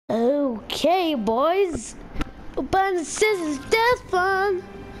Okay, boys. Open the scissors, dethrun.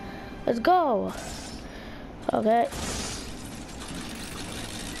 Let's go. Okay.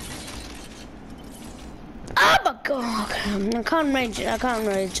 Oh my god. I can't rage. I can't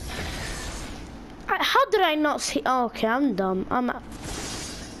rage. How did I not see? Oh, okay, I'm dumb. I'm.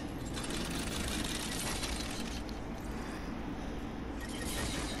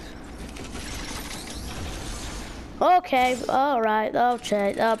 Okay, alright,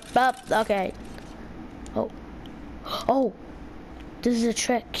 okay, okay. Oh, this is a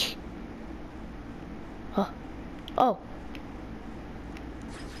trick. Oh,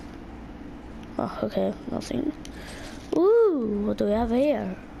 okay, nothing. Ooh, what do we have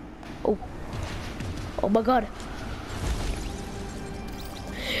here? Oh my god.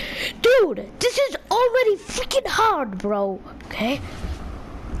 Dude, this is already freaking hard, bro. Okay.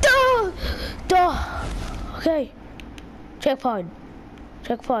 Duh. Okay. Checkpoint.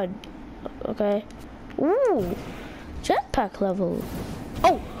 Okay. Ooh. Jetpack level.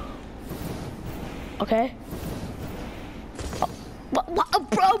 Oh. Okay. What,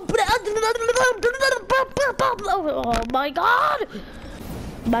 bro? Oh my god.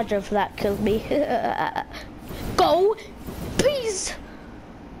 Imagine if that killed me. Go. Please.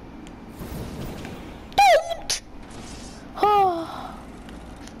 Don't. Oh.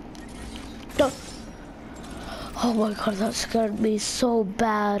 Don't. Oh my god, that scared me so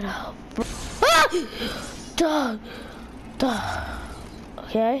bad. Ah!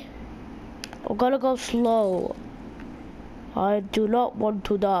 Okay. I'm gonna go slow. I do not want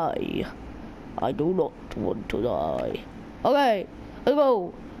to die. I do not want to die. Okay, let's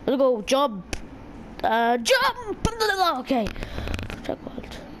go. Let's go. Jump. Jump. Okay.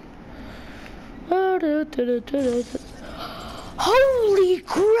 Checkpoint. Holy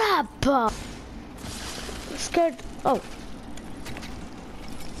crap! Scared. Oh.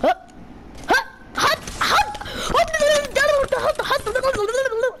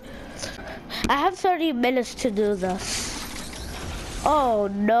 I have 30 minutes to do this. Oh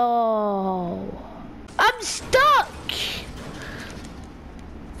no. I'm stuck.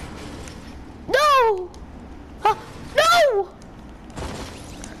 No. No.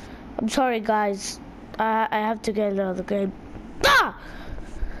 I'm sorry, guys. I have to get another game. Ah!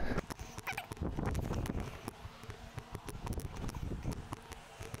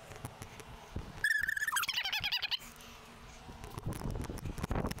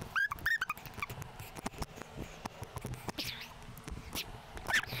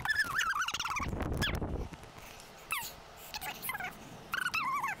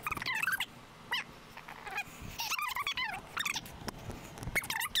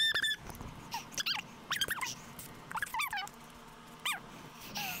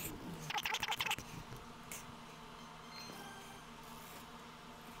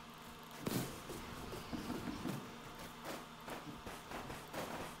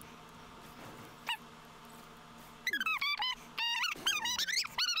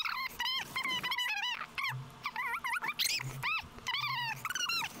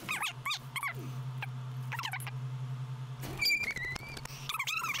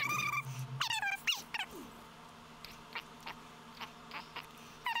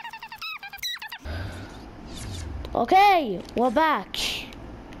 Okay, we're back.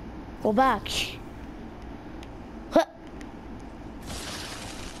 We're back.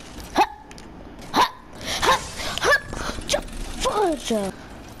 Fudge.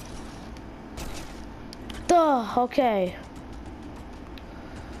 Duh, okay.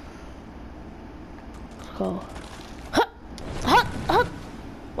 Let's go.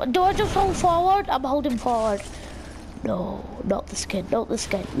 Do I just hold forward? I'm holding forward. No, not the skin, not the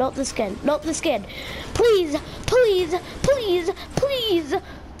skin, not the skin, not the skin. Please, please, please, please.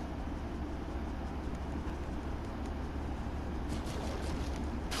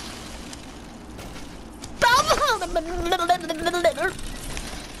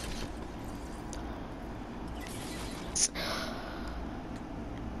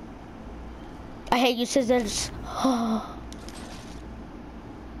 I hate you, Cizzorz.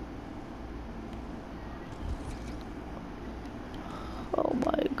 Oh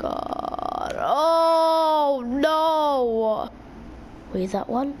my god. Oh no. Wait, that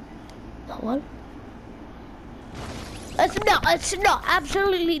one? That one? It's not,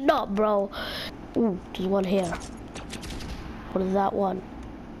 absolutely not, bro. Ooh, there's one here. What is that one?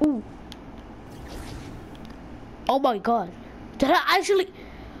 Ooh. Oh my god. Did I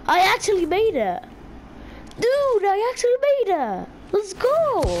actually made it. Dude, I actually made it. Let's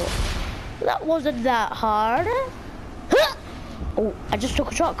go. That wasn't that hard. Oh, I just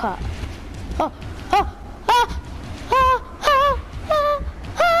took a shortcut.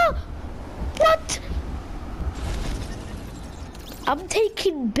 I'm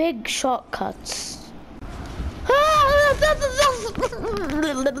taking big shortcuts.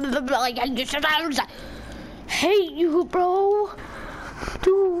 Hate you, bro.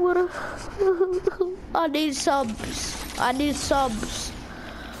 Dude. I need subs. I need subs.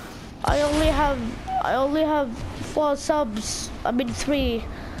 I only have 4 subs. I mean 3.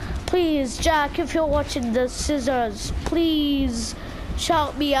 Please, Jack, if you're watching this, Cizzorz, please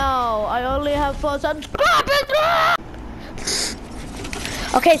shout me out. I only have 4 subs.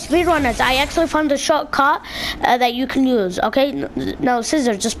 Okay, speedrunners, I actually found a shortcut that you can use. Okay, now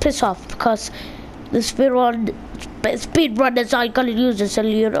Cizzorz, just piss off because the speedrunners aren't gonna use this,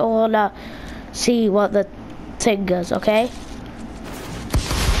 and you don't wanna see what the thing is. Okay.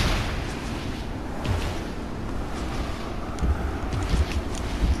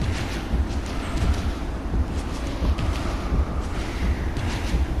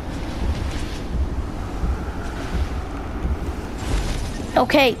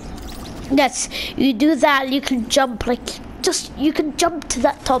 Okay, yes, you do that, you can jump, like, you can jump to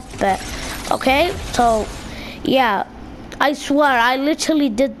that top bit, okay? So, yeah, I swear, I literally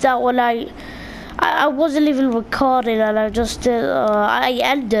did that when I wasn't even recording, and I just did, I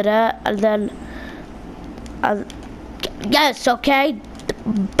ended it, and then, yes, okay,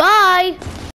 bye!